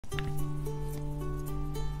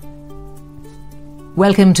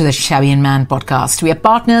Welcome to the Shabby And Man podcast. We are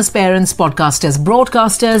partners, parents, podcasters,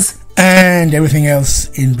 broadcasters, and everything else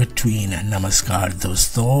in between. Namaskar,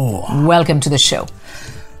 dosto. Welcome to the show.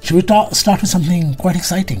 Should we start with something quite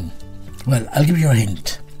exciting? Well, I'll give you a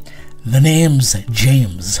hint. The name's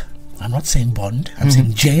James. I'm not saying Bond. I'm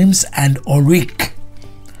saying James and Auric.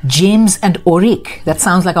 James and Auric. That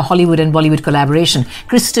sounds like a Hollywood and Bollywood collaboration.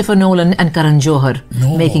 Christopher Nolan and Karan Johar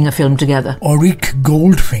making a film together. Auric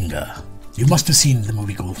Goldfinger. You must have seen the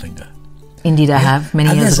movie Goldfinger. Indeed, I have,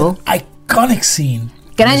 many years ago. An iconic scene.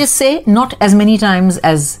 Can I just say, not as many times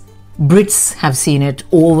as Brits have seen it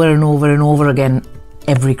over and over and over again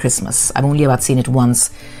every Christmas. I've only about seen it once.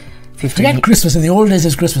 Forget Christmas. In the old days,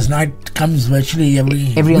 it's Christmas. Now it comes virtually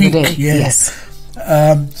every other week. day. Yeah. Yes.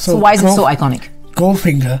 So why is it so iconic?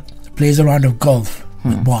 Goldfinger plays a round of golf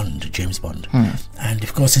with Bond, James Bond. And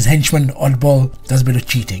of course his henchman, Oddball, does a bit of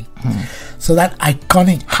cheating. So that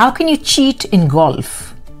iconic... How can you cheat in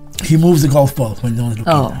golf? He moves the golf ball when no one's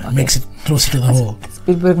looking. Okay. Makes it closer to the hole. It's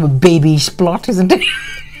a bit of a babyish plot, isn't it?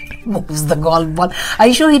 Moves the golf ball. Are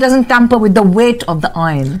you sure he doesn't tamper with the weight of the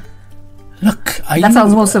iron? Look, that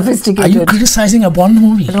sounds more sophisticated. Are you criticizing a Bond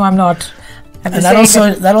movie? No, I'm not. And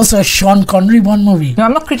that also a Sean Connery Bond movie. No,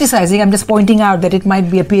 I'm not criticizing. I'm just pointing out that it might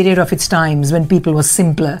be a period of its times when people were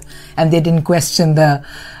simpler and they didn't question the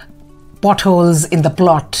potholes in the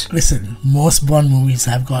plot. Listen, most Bond movies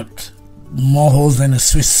have got more holes than a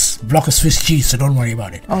block of Swiss cheese, so don't worry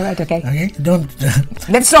about it. All right, okay. Okay, don't.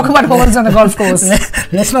 Let's talk about holes on the golf course.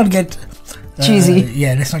 Let's not get cheesy.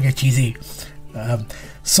 Let's not get cheesy.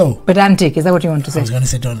 So pedantic, is that what you want to say? I was going to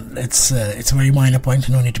say, don't. It's a very minor point.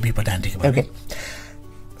 No need to be pedantic about it. Okay.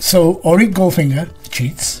 So Auric Goldfinger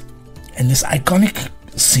cheats in this iconic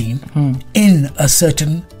scene in a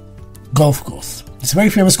certain golf course. It's a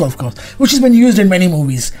very famous golf course, which has been used in many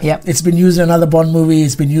movies. Yep. It's been used in another Bond movie.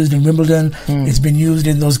 It's been used in Wimbledon. It's been used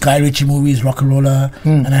in those Guy Ritchie movies, Rock'n'Roller,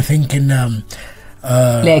 and I think in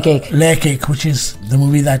Layer Cake, which is the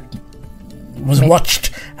movie that was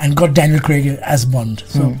watched and got Daniel Craig as Bond.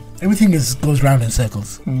 So everything goes round in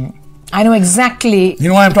circles. I know exactly. You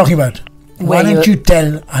know what I'm talking about? Why don't you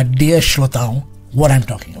tell our dear Shrotao what I'm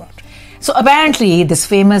talking about? So apparently this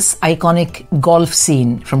famous iconic golf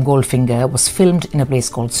scene from Goldfinger was filmed in a place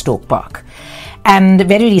called Stoke Park. And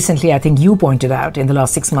very recently, I think you pointed out in the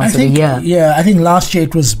last 6 months of the year. Yeah, I think last year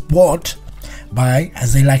it was bought by,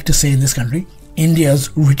 as they like to say in this country,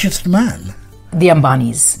 India's richest man. The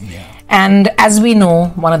Ambanis. Yeah. And as we know,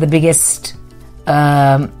 one of the biggest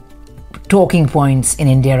talking points in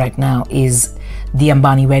India right now is the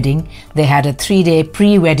Ambani wedding. They had a 3-day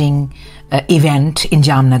pre-wedding event in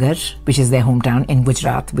Jamnagar, which is their hometown in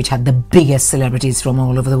Gujarat, which had the biggest celebrities from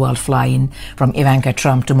all over the world fly in, from Ivanka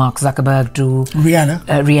Trump to Mark Zuckerberg to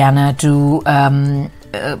Rihanna to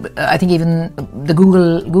I think even the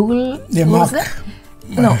Google. Yeah, Mark.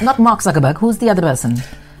 No, not Mark Zuckerberg. Who's the other person?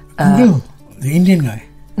 Google, the Indian guy.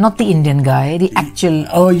 Not the Indian guy, the actual...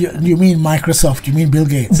 Oh, you mean Microsoft, you mean Bill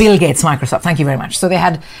Gates. Bill Gates, Microsoft, thank you very much. So they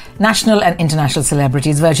had national and international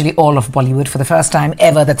celebrities, virtually all of Bollywood, for the first time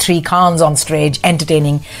ever, the 3 Khans on stage,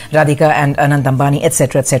 entertaining Radhika and Anand Ambani,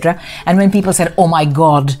 etc., etc. And when people said, oh my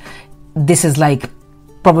God, this is like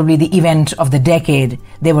probably the event of the decade,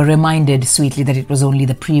 they were reminded sweetly that it was only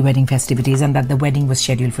the pre-wedding festivities and that the wedding was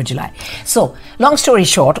scheduled for July. So, long story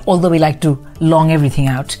short, although we like to long everything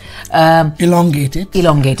out... Elongate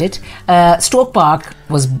it. Stoke Park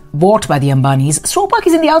was bought by the Ambanis. Stoke Park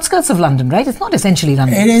is in the outskirts of London, right? It's not essentially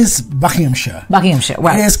London. It is Buckinghamshire.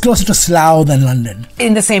 Well, it is closer to Slough than London.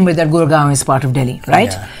 In the same way that Gurgaon is part of Delhi,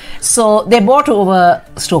 right? Yeah. So they bought over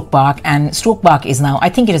Stoke Park, and Stoke Park is now, I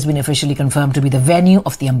think it has been officially confirmed to be the venue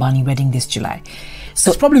of the Ambani wedding this July.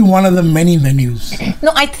 So it's probably one of the many venues.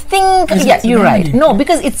 No, I think, you're right. No,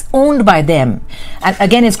 because it's owned by them. And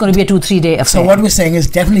again, it's going to be a 2-3 day affair. So what we're saying is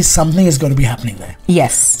definitely something is going to be happening there.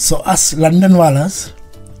 Yes. So us London wallahs,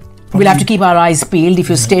 we'll have to keep our eyes peeled. If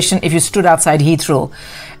you stood outside Heathrow,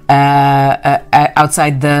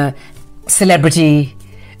 outside the celebrity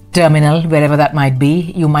terminal, wherever that might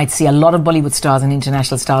be, you might see a lot of Bollywood stars and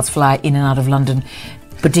international stars fly in and out of London,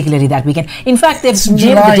 particularly that weekend. In fact, they've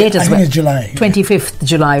named the date as well. I think it's July. 25th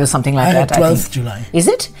July or something like that. 12th July. Is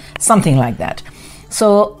it? Something like that.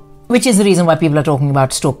 So, which is the reason why people are talking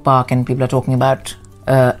about Stoke Park and people are talking about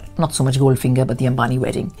not so much Goldfinger, but the Ambani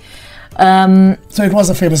wedding. So it was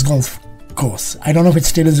a famous golf course. I don't know if it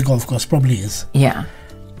still is a golf course. Probably is. Yeah.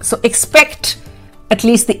 So expect at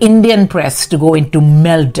least the Indian press to go into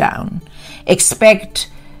meltdown. Expect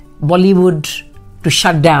Bollywood to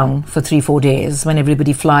shut down for 3-4 days when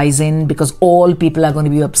everybody flies in, because all people are going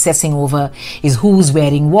to be obsessing over is who's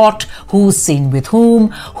wearing what, who's seen with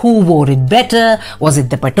whom, who wore it better, was it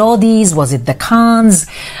the Patodis, was it the Khans,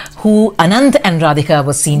 who Anant and Radhika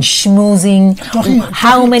was seen schmoozing,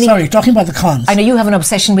 talking about the Khans. I know you have an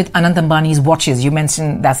obsession with Anant Ambani's watches. You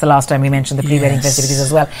mentioned, that's the last time we mentioned the pre-wedding festivities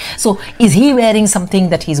as well. So is he wearing something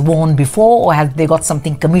that he's worn before, or have they got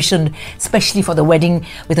something commissioned especially for the wedding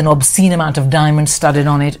with an obscene amount of diamonds studded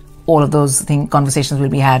on it? All of those conversations will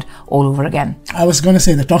be had all over again. I was going to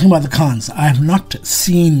say that, talking about the Khans, I have not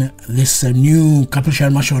seen this new Kapil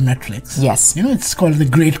Sharma show on Netflix. Yes. You know, it's called The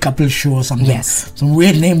Great Kapil Show or something. Yes. Some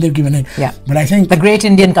weird name they've given it. Yeah. But I think... The Great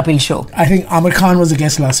Indian Kapil Show. I think Amir Khan was a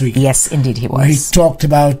guest last week. Yes, indeed he was. Where he talked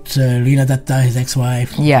about Reena Datta, his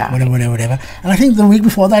ex-wife. Yeah. Whatever. And I think the week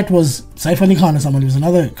before that was Saif Ali Khan or someone. It was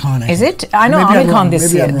another Khan. Is it? I know Amir Khan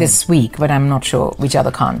this week, but I'm not sure which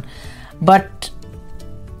other Khan. But...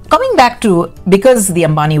 coming back to, because the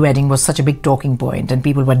Ambani wedding was such a big talking point and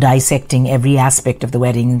people were dissecting every aspect of the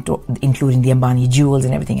wedding, including the Ambani jewels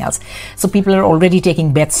and everything else. So people are already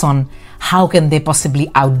taking bets on how can they possibly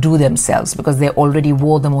outdo themselves, because they already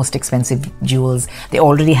wore the most expensive jewels. They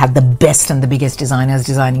already had the best and the biggest designers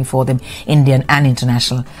designing for them, Indian and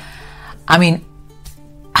international. I mean,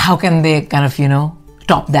 how can they kind of,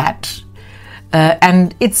 top that?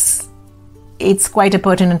 And it's quite a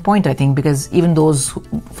pertinent point, I think, because even those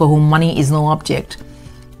for whom money is no object,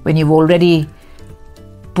 when you've already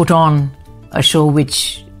put on a show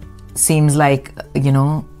which seems like,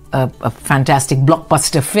 a fantastic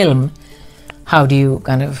blockbuster film, how do you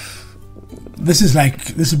kind of...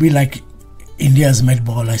 This would be like India's Met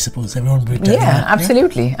Ball, I suppose. Everyone would tell that.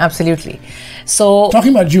 Absolutely. So...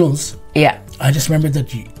 talking about jewels. Yeah. I just remembered that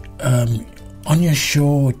on your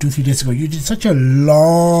show 2-3 days ago, you did such a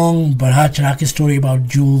long Badha Chadha story about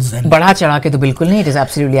jewels. And Badha Chadha to bilkul nahi, it is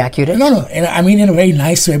absolutely accurate. No, I mean in a very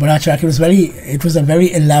nice way. Badha Chadha, it was a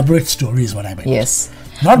very elaborate story is what I meant. Yes.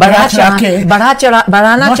 Not Badha Chadha.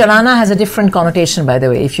 Badhana Charana has a different connotation, by the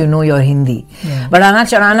way, if you know your Hindi. Yeah. Badhana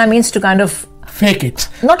Charana means to kind of... fake it.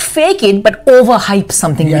 Not fake it, but overhype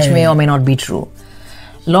something which may or may not be true.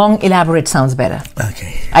 Long, elaborate sounds better.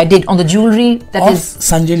 Okay. I did on the jewellery that is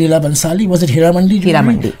Sanjay Leela Bhansali. Was it Heera Mandi jewellery? Heera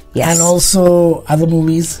Mandi, yes. And also other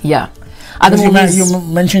movies. Yeah. Other movies. You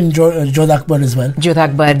mentioned Jodh Akbar as well. Jodh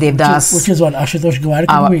Akbar, Devdas. Which is what? Ashutosh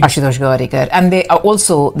Gawarkar. Ashutosh Gawarkar. And they are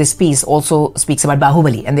also, this piece also speaks about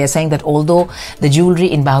Bahubali. And they are saying that although the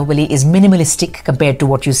jewellery in Bahubali is minimalistic compared to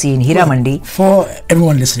what you see in Heera Mandi. For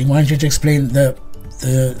everyone listening, why don't you explain the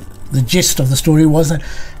gist of the story was that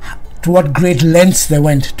to what great lengths they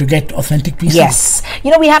went to get authentic pieces. Yes.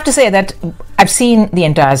 We have to say that I've seen the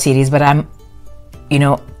entire series, but I'm,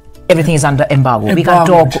 everything is under embargo. We can't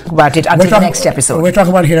talk about it until the next episode. We're talking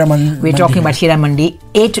about Heera Mandi. We're talking about Heera Mandi.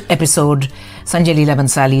 8-episode Sanjay Leela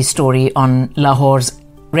Bhansali's story on Lahore's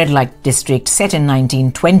red light district set in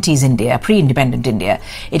 1920s India, pre-independent India.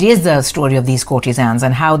 It is the story of these courtesans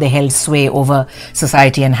and how they held sway over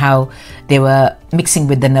society and how they were mixing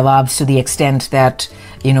with the Nawabs to the extent that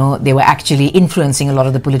they were actually influencing a lot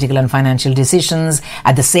of the political and financial decisions.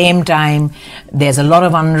 At the same time, there's a lot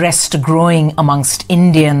of unrest growing amongst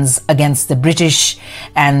Indians against the British,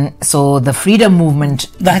 and so the freedom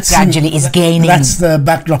movement gradually is gaining. That's the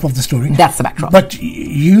backdrop of the story. That's the backdrop. But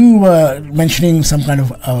you were mentioning some kind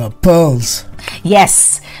of pearls.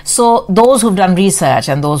 Yes. So those who've done research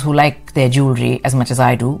and those who like their jewellery as much as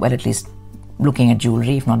I do, well, at least looking at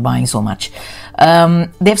jewellery, if not buying so much,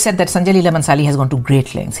 they've said that Sanjay Leela Bhansali has gone to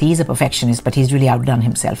great lengths. He's a perfectionist, but he's really outdone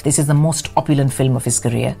himself. This is the most opulent film of his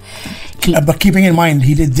career. But keeping in mind,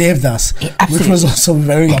 he did Devdas, which was also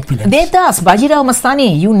very opulent. Devdas, Bajirao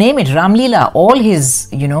Mastani, you name it, Ramleela, all his,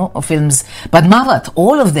 films, Padmavat,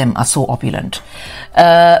 all of them are so opulent.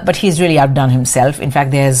 But he's really outdone himself. In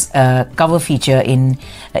fact, there's a cover feature in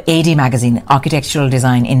AD magazine, Architectural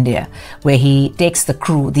Design India, where he takes the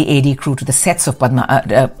AD crew to the sets of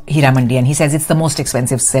Heera Mandi, and he says it's the most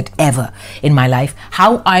expensive set ever in my life.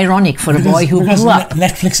 How ironic for a boy who grew up.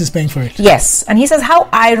 Netflix is paying for it. Yes, and he says how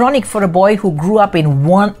ironic for a boy who grew up in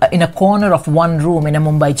a corner of one room in a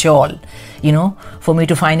Mumbai chawl, for me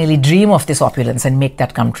to finally dream of this opulence and make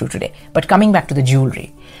that come true today. But coming back to the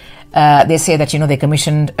jewellery. They say that, they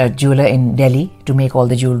commissioned a jeweler in Delhi to make all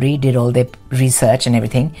the jewellery, did all the research and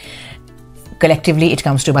everything. Collectively, it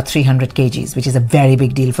comes to about 300 kgs, which is a very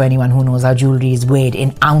big deal for anyone who knows how jewellery is weighed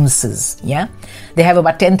in ounces, yeah? They have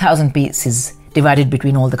about 10,000 pieces divided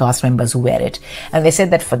between all the cast members who wear it. And they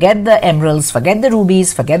said that forget the emeralds, forget the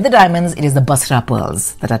rubies, forget the diamonds, it is the Basra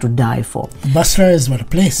pearls that are to die for. Basra is what, a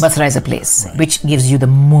place? Basra is a place, right, which gives you the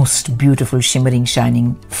most beautiful, shimmering,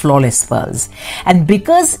 shining, flawless pearls. And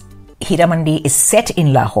because Heera Mandi is set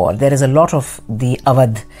in Lahore, there is a lot of the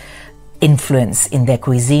Awadh influence in their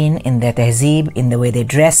cuisine, in their tehzeeb, in the way they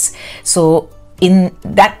dress. So in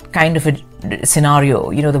that kind of a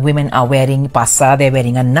scenario, the women are wearing passa, they're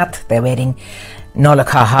wearing a nut, they're wearing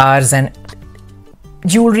nolakhahars and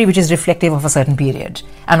jewelry which is reflective of a certain period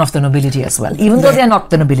and of the nobility as well. Even though they're not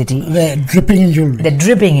the nobility. They're dripping in jewelry. They're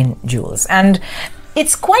dripping in jewels. And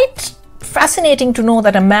it's quite fascinating to know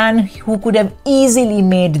that a man who could have easily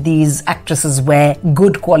made these actresses wear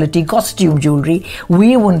good quality costume jewelry,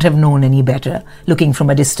 we wouldn't have known any better looking from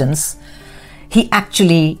a distance. He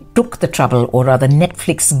actually took the trouble, or rather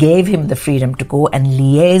Netflix gave him the freedom to go and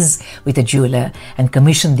liaise with a jeweler and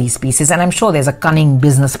commission these pieces. And I'm sure there's a cunning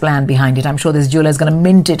business plan behind it. I'm sure this jeweler is going to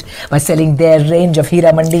mint it by selling their range of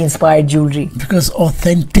Heera Mandi inspired jewelry. Because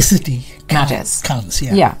authenticity matters. Counts,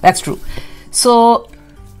 yeah. Yeah, that's true. So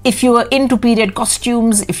if you're into period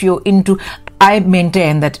costumes, I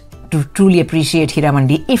maintain that to truly appreciate Heera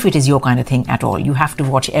Mandi, if it is your kind of thing at all, you have to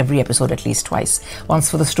watch every episode at least twice. Once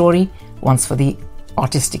for the story, once for the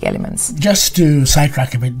artistic elements. Just to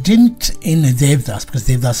sidetrack a bit, didn't in Devdas, because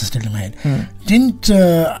Devdas is still in my head, didn't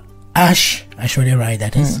Aishwarya Rai,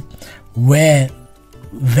 that is, wear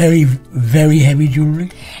very, very heavy jewelry?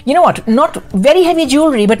 You know what? Not very heavy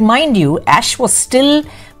jewelry, but mind you, Ash was still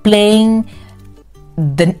playing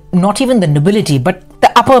not even the nobility, but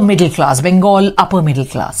the upper middle class, Bengal upper middle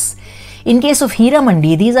class. In case of Heera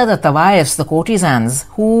Mandi, these are the tawais, the courtesans,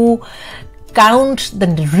 who count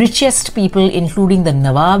the richest people, including the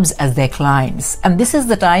Nawabs, as their clients. And this is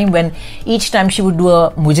the time when each time she would do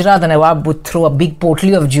a mujra, the Nawab would throw a big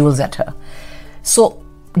potli of jewels at her. So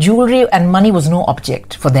jewelry and money was no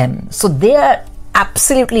object for them. So they are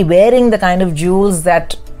absolutely wearing the kind of jewels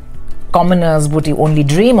that commoners would only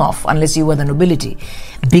dream of unless you were the nobility,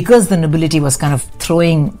 because the nobility was kind of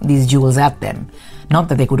throwing these jewels at them. Not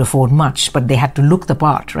that they could afford much, but they had to look the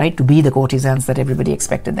part, right, to be the courtesans that everybody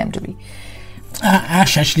expected them to be.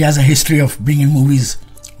 Ash actually has a history of being in movies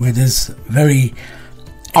with this very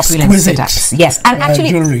opulent setups. Yes, and actually,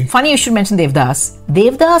 jewelry. Funny you should mention Devdas.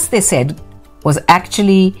 Devdas, they said, was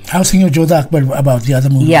actually... I was thinking of Jodha Akbar about the other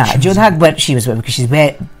movie. Yeah, Jodha Akbar, she was because she's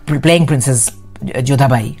playing Princess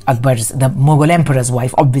Jodhabai, Akbar's, the Mughal emperor's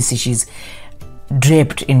wife. Obviously, she's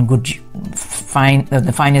draped in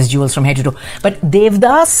the finest jewels from head to toe. But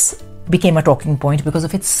Devdas became a talking point because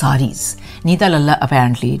of its saris. Neeta Lalla,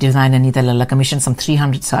 apparently, designer Neeta Lalla commissioned some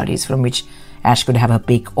 300 saris from which Ash could have her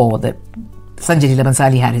pick, or the Sanjay Leela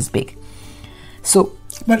Bhansali had his pick. So,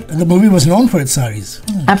 but the movie was known for its saris.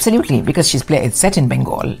 Absolutely, because it's set in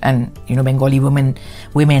Bengal, and Bengali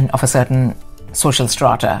women of a certain social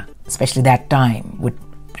strata, especially that time, would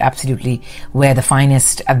absolutely wear the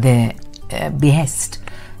finest at their behest.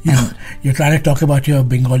 You're trying to talk about your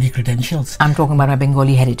Bengali credentials. I'm talking about my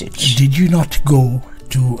Bengali heritage. Did you not go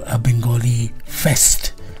to a Bengali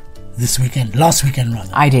fest last weekend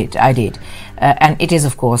rather? I did. And it is,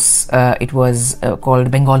 of course, it was called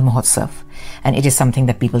Bengal Mahotsav. And it is something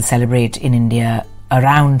that people celebrate in India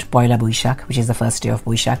around Poila Boishakh, which is the first day of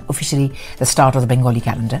Boishakh, officially the start of the Bengali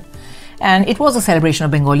calendar. And it was a celebration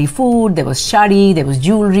of Bengali food. There was shadi, there was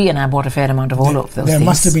jewelry, and I bought a fair amount of all of those things. There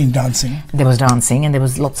must have been dancing. There was dancing, and there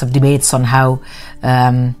was lots of debates on how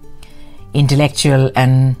intellectual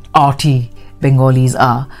and arty Bengalis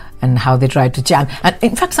are, and how they tried to chant. And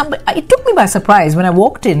in fact, it took me by surprise when I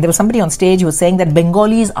walked in. There was somebody on stage who was saying that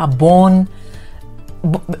Bengalis are born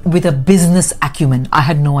with a business acumen. I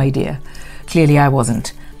had no idea. Clearly, I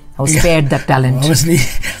wasn't. I was spared that talent. Obviously.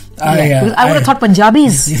 I would have thought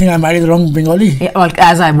Punjabis. You think I married the wrong Bengali? Yeah, well,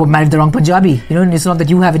 as I married the wrong Punjabi. It's not that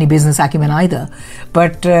you have any business acumen either.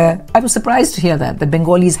 But I was surprised to hear that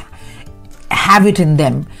Bengalis have it in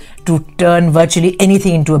them to turn virtually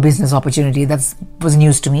anything into a business opportunity. That was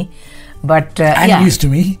news to me. But news to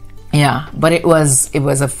me. Yeah, but it was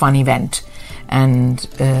a fun event. And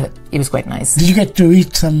it was quite nice. Did you get to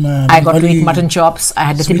eat some I got to eat mutton chops. I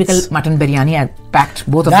had the typical mutton biryani. I packed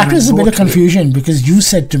both of them. That was a bit of confusion because you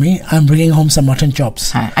said to me, I'm bringing home some mutton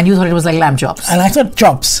chops. And you thought it was like lamb chops. And I thought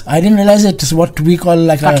chops. I didn't realize it is what we call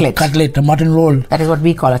like a cutlet, a mutton roll. That is what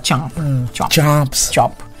we call a chop. Chops.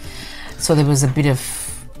 Chop. So there was a bit of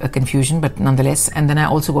a confusion, but nonetheless. And then I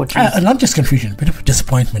also got not just confusion, a bit of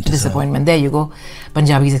disappointment. There you go.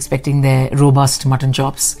 Punjabis expecting their robust mutton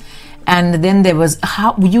chops. And then there was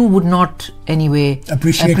how you would not anyway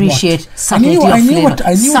appreciate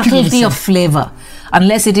subtlety of flavor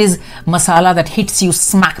unless it is masala that hits you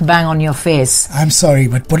smack bang on your face. I'm sorry,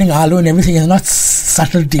 but putting aloo and everything is not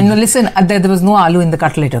subtlety. No, listen, there was no aloo in the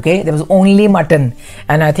cutlet, okay? There was only mutton,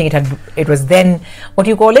 and I think it was then, what do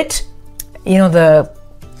you call it? The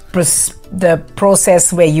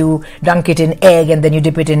process where you dunk it in egg and then you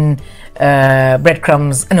dip it in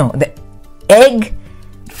breadcrumbs. No, egg,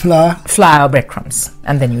 flour, breadcrumbs,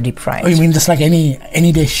 and then you deep fry it. Oh, you mean just like any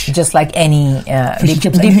dish? Just like any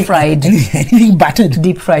deep fried, anything battered,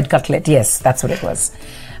 deep fried cutlet. Yes, that's what it was.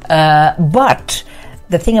 But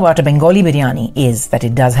the thing about a Bengali biryani is that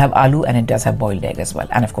it does have aloo and it does have boiled egg as well,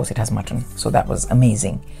 and of course it has mutton. So that was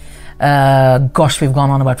amazing. Gosh, we've gone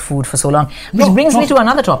on about food for so long, which brings me to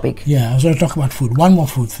another topic. Yeah, I was going to talk about food. One more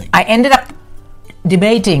food thing. I ended up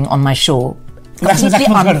debating on my show. That's what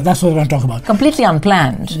we're going to talk about. Completely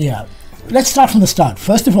unplanned. Yeah. Let's start from the start.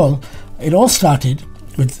 First of all, it all started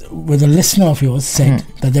with a listener of yours said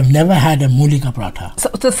that they've never had a mooli ka paratha. So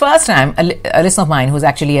the first time, a listener of mine who's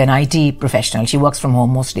actually an IT professional, she works from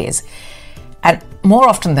home most days. And more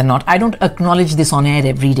often than not, I don't acknowledge this on air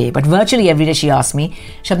every day, but virtually every day she asks me,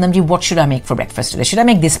 Shabnam ji, what should I make for breakfast today? Should I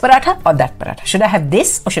make this paratha or that paratha? Should I have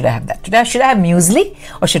this or should I have that? Should I have muesli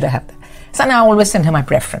or should I have that? So now I always send her my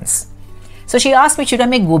preference. So she asked me, should I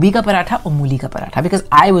make gobi ka paratha or mooli ka paratha? Because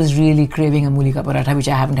I was really craving a mooli ka paratha, which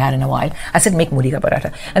I haven't had in a while. I said, make mooli ka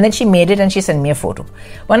paratha. And then she made it and she sent me a photo.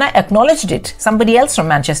 When I acknowledged it, somebody else from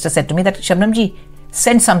Manchester said to me that, Shabnam ji,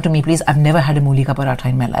 send some to me, please. I've never had a mooli ka paratha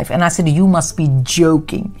in my life. And I said, you must be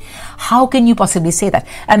joking. How can you possibly say that?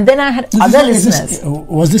 And then I had other listeners.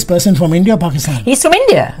 Was this person from India or Pakistan? He's from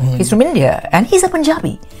India. He's from India. And he's a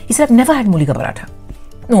Punjabi. He said, I've never had mooli ka paratha.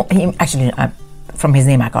 No, actually, from his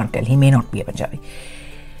name I can't tell. He may not be a Punjabi.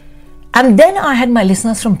 And then I had my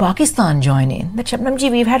listeners from Pakistan join in. That Shabnam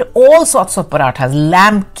ji, we've had all sorts of parathas.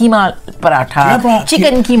 Lamb keema paratha,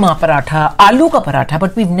 chicken keema paratha, aloo ka paratha,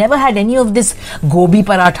 but we've never had any of this gobi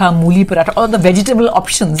paratha, mooli paratha, or the vegetable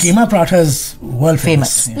options. Keema paratha is world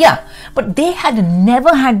famous. Yeah, but they had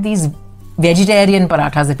never had these vegetarian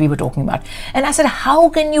parathas that we were talking about. And I said, how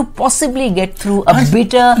can you possibly get through a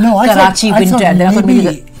bitter Karachi winter? I thought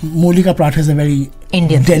maybe mooli ka paratha is a very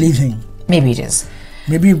Indian Delhi thing. Maybe it is.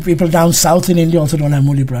 Maybe people down south in India also don't have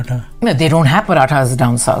mooli paratha. No, they don't have parathas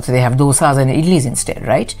down south. They have dosas and idlis instead,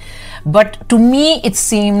 right? But to me, it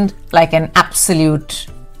seemed like an absolute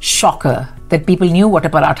shocker that people knew what a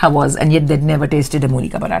paratha was and yet they'd never tasted a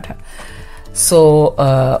mooli ka paratha. So,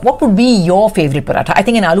 what would be your favorite paratha? I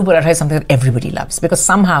think an aloo paratha is something that everybody loves because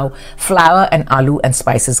somehow flour and aloo and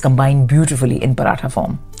spices combine beautifully in paratha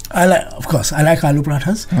form. Of course, I like aloo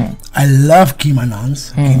parathas. I love keema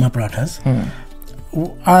naans, keema parathas.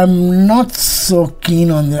 I'm not so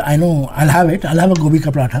keen on I know, I'll have it. I'll have a gobi ka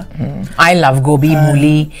paratha. I love gobi,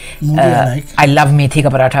 mooli. I love methi ka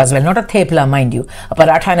paratha as well. Not a thepla, mind you. A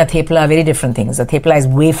paratha and a thepla are very different things. A thepla is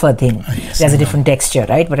wafer thin. It has a different texture,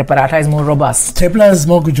 right? But a paratha is more robust. Thepla is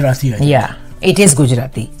more Gujarati. Yeah, it is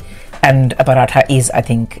Gujarati. And a paratha is, I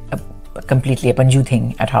think, completely a Panju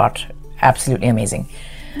thing at heart. Absolutely amazing.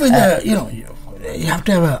 But, you have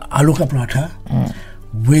to have a aloo ka paratha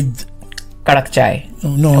with kadak chai.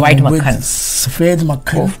 White makhan. Safed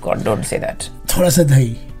makhan. Oh God, don't say that. Thoda sa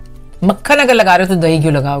dahi. Makhan agar laga rahe ho to dahi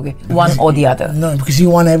kyun lagaoge? One or the other. No, because you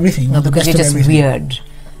want everything. No, because you're just weird.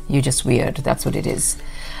 You're just weird. That's what it is.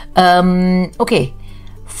 Okay.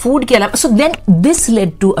 Food ke alawa. So then this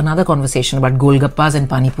led to another conversation about Golguppas and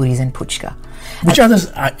Panipuris and Puchka. Which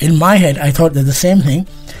others, in my head, I thought they're the same thing.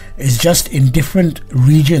 Is just in different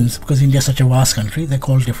regions because India is such a vast country. They're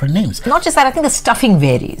called different names. Not just that. I think the stuffing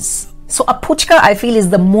varies. So a puchka, I feel, is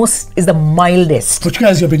the mildest.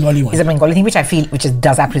 Puchka is your Bengali one. Is a Bengali thing, which I feel,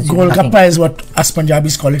 does absolutely nothing. Golguppa is what us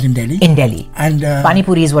Punjabis call it in Delhi. And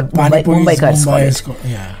Panipuri is what Mumbaikars call it.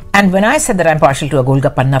 Yeah. And when I said that I'm partial to a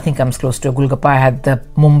Golguppa, nothing comes close to a Golguppa. I had the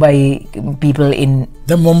Mumbai people in...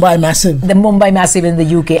 The Mumbai Massive. The Mumbai Massive in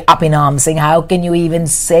the UK up in arms saying, how can you even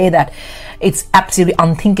say that? It's absolutely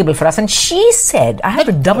unthinkable for us. And she said, I had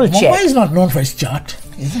to double check. Mumbai is not known for its chaat,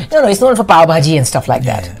 is it? No, it's known for pav bhaji and stuff like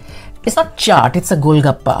that. Yeah. It's not chaat, it's a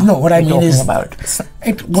Golguppa. No, what I mean is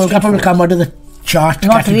Golguppa will come out of the chaat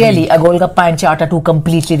Not category. really. A Golguppa and chaat are two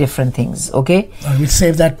completely different things, okay? We'll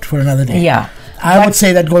save that for another day. Yeah. I would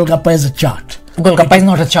say that Golguppa is a chaat. Golguppa is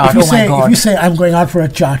not a chaat, my God. If you say, I'm going out for a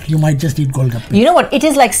chaat, you might just eat Golguppa. You know what? It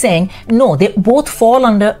is like saying, no, they both fall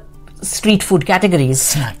under street food categories.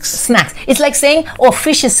 Snacks. It's like saying,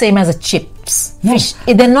 fish is same as a chips. No. Fish,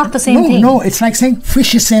 they're not the same thing. No, it's like saying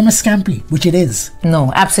fish is same as scampi, which it is.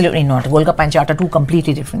 No, absolutely not. Golguppa and chaat are two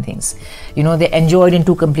completely different things. They're enjoyed in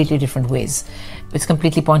two completely different ways. It's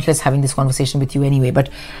completely pointless having this conversation with you anyway, but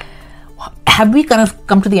have we kind of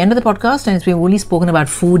come to the end of the podcast and we've only spoken about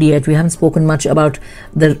food yet? We haven't spoken much about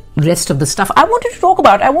the rest of the stuff. I wanted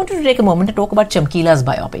to take a moment to talk about Chamkila's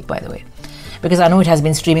biopic, by the way, because I know it has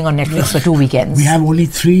been streaming on Netflix for 2 weekends. We have only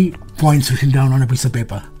 3 points written down on a piece of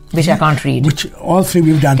paper. Which I can't read. Which all 3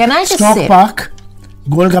 we've done. Can I just Stock say... Park,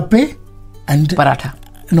 Golgappe and... Paratha.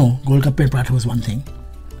 No, Golgappe and Paratha was one thing.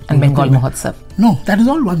 And Bengal Mahotsav. No, that is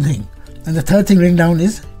all one thing. And the third thing written down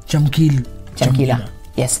is Chamkila.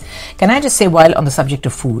 Yes. Can I just say, while on the subject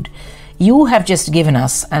of food, you have just given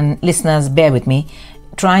us, and listeners, bear with me,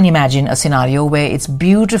 try and imagine a scenario where it's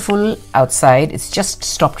beautiful outside, it's just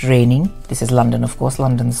stopped raining. This is London, of course,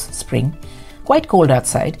 London's spring. Quite cold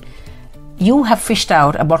outside. You have fished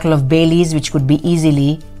out a bottle of Baileys, which could be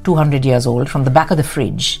easily 200 years old, from the back of the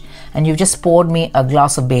fridge, and you've just poured me a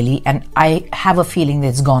glass of Bailey, and I have a feeling that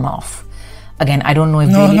it's gone off. Again, I don't know if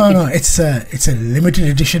Bailey... No. It's a limited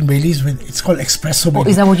edition Baileys. It's called Espresso Bailey. Oh,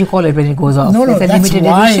 is that what you call it when it goes off? No, it's a that's limited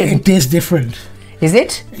why edition. it tastes different. Is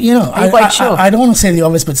it? You know, Are you quite sure? I don't want to say the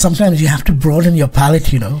obvious, but sometimes you have to broaden your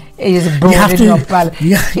palate, you know. It is broaden your palate.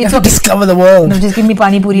 You have to discover the world. No, just give me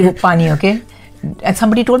Panipuri with pani, okay? And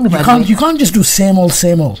somebody told me you can't just do same old.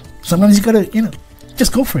 Sometimes you got to,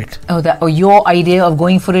 just go for it. Oh, your idea of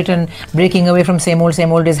going for it and breaking away from same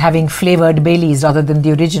old is having flavored Baileys rather than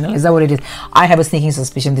the original. Is that what it is? I have a sneaking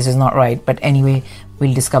suspicion this is not right, but anyway,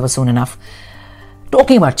 we'll discover soon enough.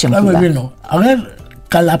 Talking about Chamkila. We'll know. Agar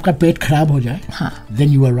kal aapka pet kharab ho jaye, then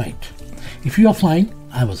you are right. If you are fine,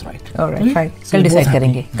 I was right. All right, fine. Kal decide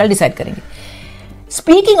karenge.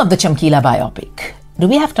 Speaking of the Chamkila biopic, do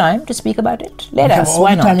we have time to speak about it? Let us.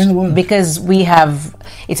 Why not? Time in the world. Because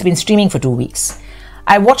it's been streaming for 2 weeks.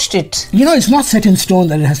 I watched it. It's not set in stone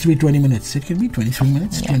that it has to be 20 minutes. It can be 23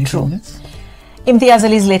 minutes, 24 minutes. Imtiaz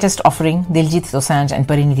Ali's latest offering, Diljit Dosanjh and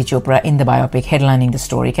Pariniti Chopra in the biopic, headlining the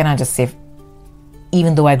story. Can I just say,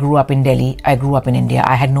 even though I grew up in Delhi, I grew up in India,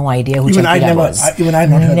 I had no idea who Chamkila was. Even I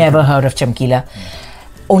never heard of Chamkila.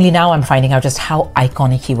 Only now I'm finding out just how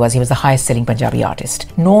iconic he was. He was the highest selling Punjabi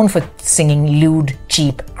artist, known for singing lewd,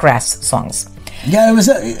 cheap, crass songs. Yeah,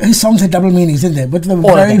 his songs had double meanings, didn't they? But they were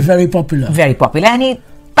very, very popular. Very popular. And he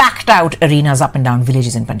packed out arenas up and down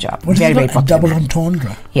villages in Punjab. Very, very popular. Double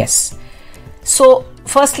entendre. Yes. So,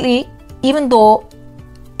 firstly, even though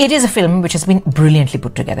it is a film which has been brilliantly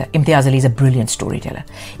put together, Imtiaz Ali is a brilliant storyteller.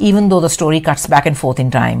 Even though the story cuts back and forth in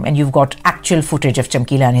time, and you've got actual footage of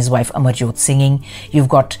Chamkila and his wife Amarjot singing, you've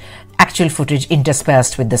got actual footage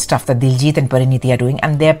interspersed with the stuff that Diljit and Pariniti are doing,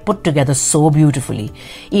 and they're put together so beautifully.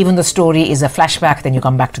 Even the story is a flashback, then you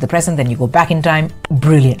come back to the present, then you go back in time.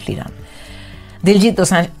 Brilliantly done. Diljit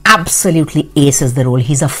Dosanjh absolutely aces the role.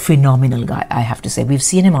 He's a phenomenal guy, I have to say. We've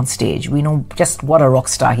seen him on stage. We know just what a rock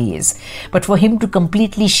star he is. But for him to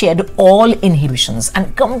completely shed all inhibitions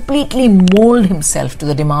and completely mold himself to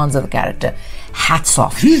the demands of the character, hats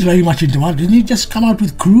off. He's very much in demand. Didn't he just come out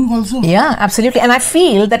with Crew also? Yeah, absolutely. And I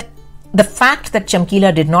feel that the fact that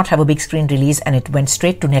Chamkila did not have a big screen release and it went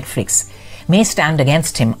straight to Netflix may stand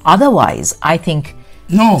against him. Otherwise, I think...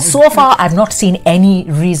 No. So far, I've not seen any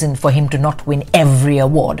reason for him to not win every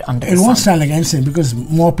award under the sun. It won't stand against him because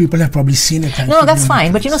more people have probably seen it. No, that's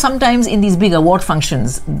fine. But sometimes in these big award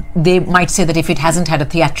functions, they might say that if it hasn't had a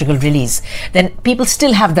theatrical release, then people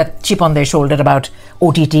still have that chip on their shoulder about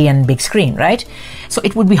OTT and big screen, right? So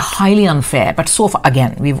it would be highly unfair. But so far,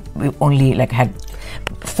 again, we've only had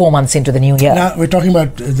 4 months into the new year. Now, we're talking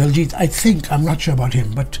about Diljit. I'm not sure about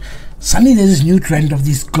him, but suddenly there's this new trend of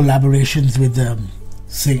these collaborations with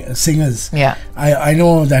singers. Yeah. I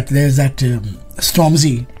know that there's that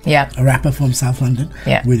Stormzy, a rapper from South London,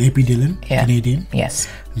 with AP Dillon, Canadian. Yes.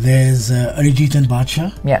 There's Arijit and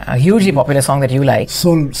Badshah. Yeah, a hugely popular song that you like.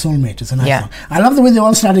 Soulmate is a nice song. I love the way they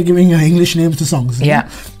all started giving English names to songs. Yeah.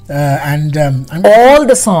 And all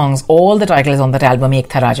the songs, all the titles on that album, Ek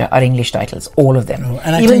Tha Raja, are English titles, all of them.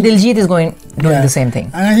 Even Diljit is doing the same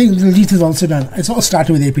thing. And I think Diljit has also done. It's all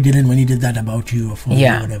started with AP Dillon when he did that About You or For You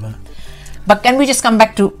or whatever. But can we just come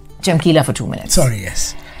back to Chamkila for 2 minutes? Sorry,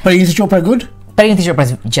 yes. Pariniti Chopra good? Pariniti Chopra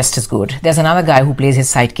is just as good. There's another guy who plays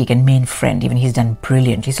his sidekick and main friend. Even he's done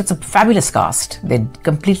brilliantly. So it's a fabulous cast. They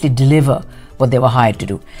completely deliver what they were hired to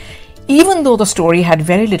do. Even though the story had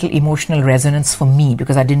very little emotional resonance for me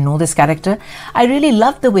because I didn't know this character, I really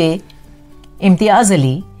loved the way Imtiaz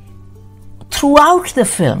Ali, throughout the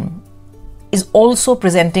film, is also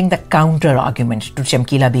presenting the counter argument to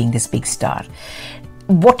Chamkila being this big star.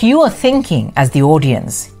 What you are thinking as the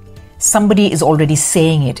audience, somebody is already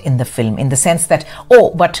saying it in the film, in the sense that,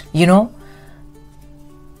 but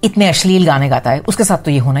इतने अश्लील गाने गाता है, उसके साथ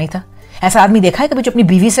तो ये होना ही था. ऐसा आदमी देखा है कभी जो अपनी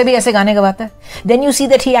बीवी से भी ऐसे गाने गवाता है? Then you see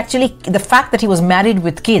that he actually, the fact that he was married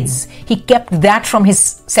with kids, he kept that from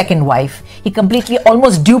his second wife. He completely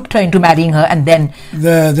almost duped her into marrying her, and then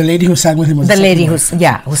the lady who sang with him was the lady who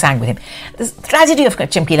sang with him. The tragedy of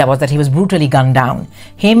Chamkila was that he was brutally gunned down.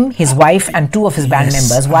 Him, his wife, and 2 of his band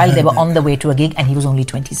members while they were on the way to a gig, and he was only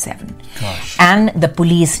 27. Gosh. And the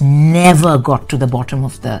police never got to the bottom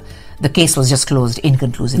of the case was just closed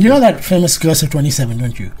inconclusively. You know that famous curse of 27,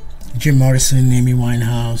 don't you? Jim Morrison, Amy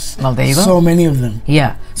Winehouse. Well, there you go. So many of them.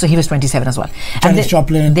 Yeah. So he was 27 as well. Janis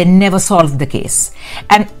Joplin. They never solved the case.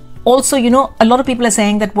 And also, a lot of people are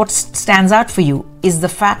saying that what stands out for you is the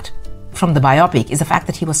fact from the biopic is the fact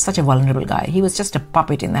that he was such a vulnerable guy. He was just a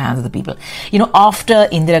puppet in the hands of the people. After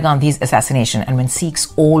Indira Gandhi's assassination, and when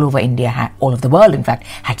Sikhs all over India, all over the world in fact,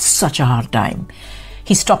 had such a hard time,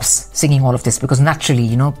 he stops singing all of this because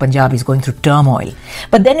naturally, Punjab is going through turmoil.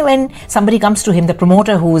 But then when somebody comes to him, the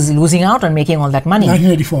promoter who is losing out on making all that money.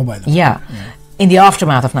 1984 by the way. Yeah. In the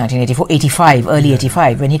aftermath of 1984, early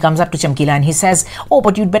 85, when he comes up to Chamkila and he says, oh,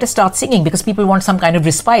 but you'd better start singing because people want some kind of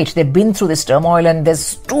respite. They've been through this turmoil and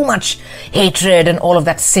there's too much hatred and all of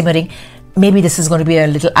that simmering. Maybe this is going to be a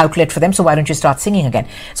little outlet for them, so why don't you start singing again?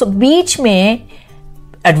 So Beach Mein,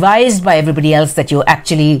 advised by everybody else that you're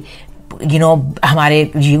actually,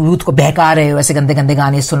 हमारे youth को बहका रहे हो ऐसे गंदे गंदे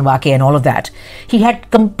गाने सुनवा के and all of that, he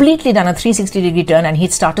had completely done a 360-degree turn and he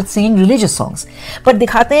started singing religious songs. But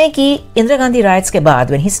दिखाते हैं कि Indira Gandhi riots के बाद,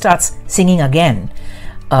 when he starts singing again,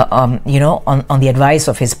 on the advice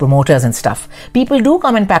of his promoters and stuff, people do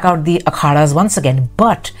come and pack out the akhadas once again.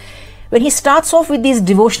 But when he starts off with these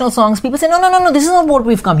devotional songs, people say, no, this is not what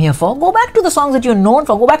we've come here for. Go back to the songs that you're known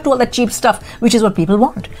for. Go back to all that cheap stuff, which is what people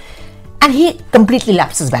want. And he completely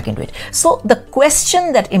lapses back into it. So the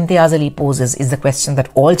question that Imtiaz Ali poses is the question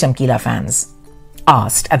that all Chamkila fans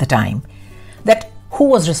asked at the time, that who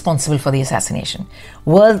was responsible for the assassination?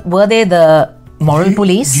 Were they the moral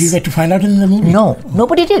police? Do you get to find out in the movie? No,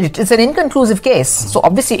 nobody did. It's an inconclusive case. So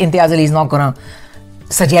obviously Imtiaz Ali is not going to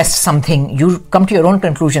suggest something. You come to your own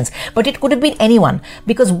conclusions. But it could have been anyone.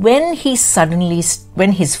 Because when his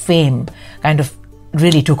fame kind of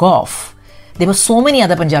really took off, there were so many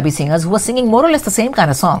other Punjabi singers who were singing more or less the same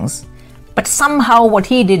kind of songs. But somehow what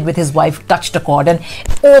he did with his wife touched a chord, and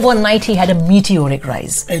overnight he had a meteoric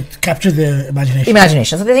rise. It captured the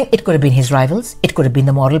imagination. So they think it could have been his rivals, it could have been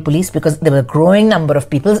the moral police, because there were a growing number of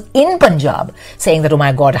people in Punjab saying that, oh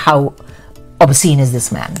my God, how obscene is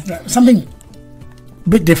this man? Something a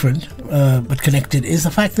bit different but connected is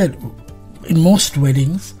the fact that in most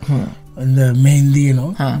weddings, in the Mehndi,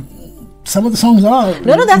 some of the songs are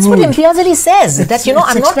No, that's rude. what Imtiaz Ali says. I'm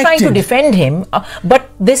not trying to expected. defend him,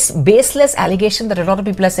 but this baseless allegation that a lot of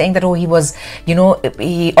people are saying that, he was,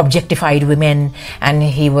 he objectified women and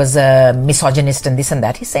he was a misogynist and this and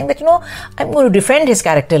that. He's saying that, I'm going to defend his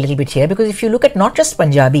character a little bit here, because if you look at not just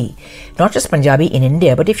Punjabi in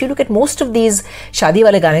India, but if you look at most of these Shadi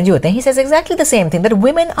wale gaane jo hote hain, he says exactly the same thing, that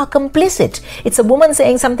women are complicit. It's a woman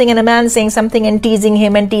saying something and a man saying something and teasing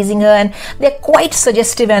him and teasing her, and they're quite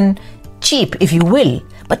suggestive and cheap, if you will.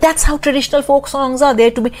 But that's how traditional folk songs are.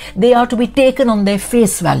 They are to be taken on their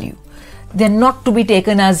face value. They're not to be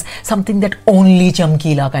taken as something that only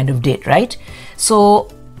Chamkila kind of did, right? So,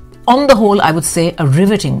 on the whole, I would say a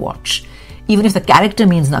riveting watch. Even if the character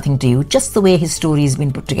means nothing to you, just the way his story has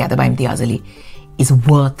been put together by Imtiaz Ali is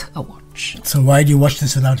worth a watch. So why do you watch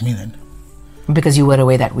this without me then? Because you were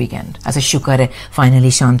away that weekend. As a shukar hai, finally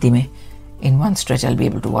Shanti mein. In one stretch, I'll be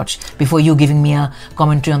able to watch. Before you giving me a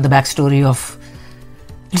commentary on the backstory of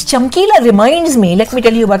Chamkila reminds me, let me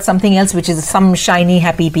tell you about something else, which is some shiny,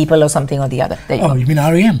 happy people or something or the other. There you go. You mean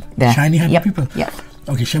REM? There. Shiny, happy people? Yeah.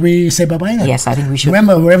 Okay, shall we say bye-bye then? Yes, I think we should.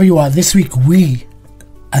 Remember, wherever you are, this week we,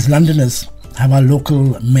 as Londoners, have our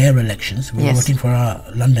local mayor elections. We're voting for our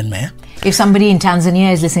London mayor. If somebody in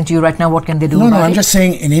Tanzania is listening to you right now, what can they do about it? No, I'm just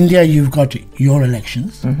saying, in India, you've got your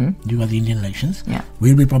elections. You've got the Indian elections. Yeah.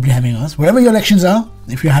 We'll be probably having ours. Wherever your elections are,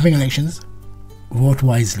 if you're having elections, vote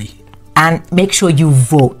wisely. And make sure you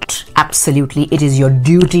vote. Absolutely. It is your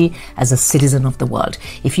duty as a citizen of the world.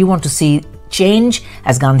 If you want to see change,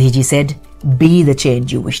 as Gandhiji said, be the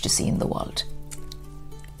change you wish to see in the world.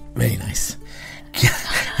 Very nice.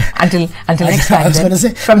 Until next time.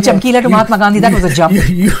 Then. From Chamkila to Mahatma Gandhi, that was a jump.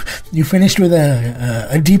 You finished with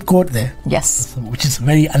a deep quote there. Yes. Which is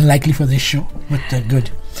very unlikely for this show, but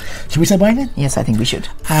good. Should we say bye then? Yes, I think we should.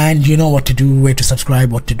 And you know what to do, where to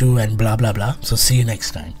subscribe, what to do, and blah, blah, blah. So see you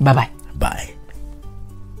next time. Bye-bye. Bye.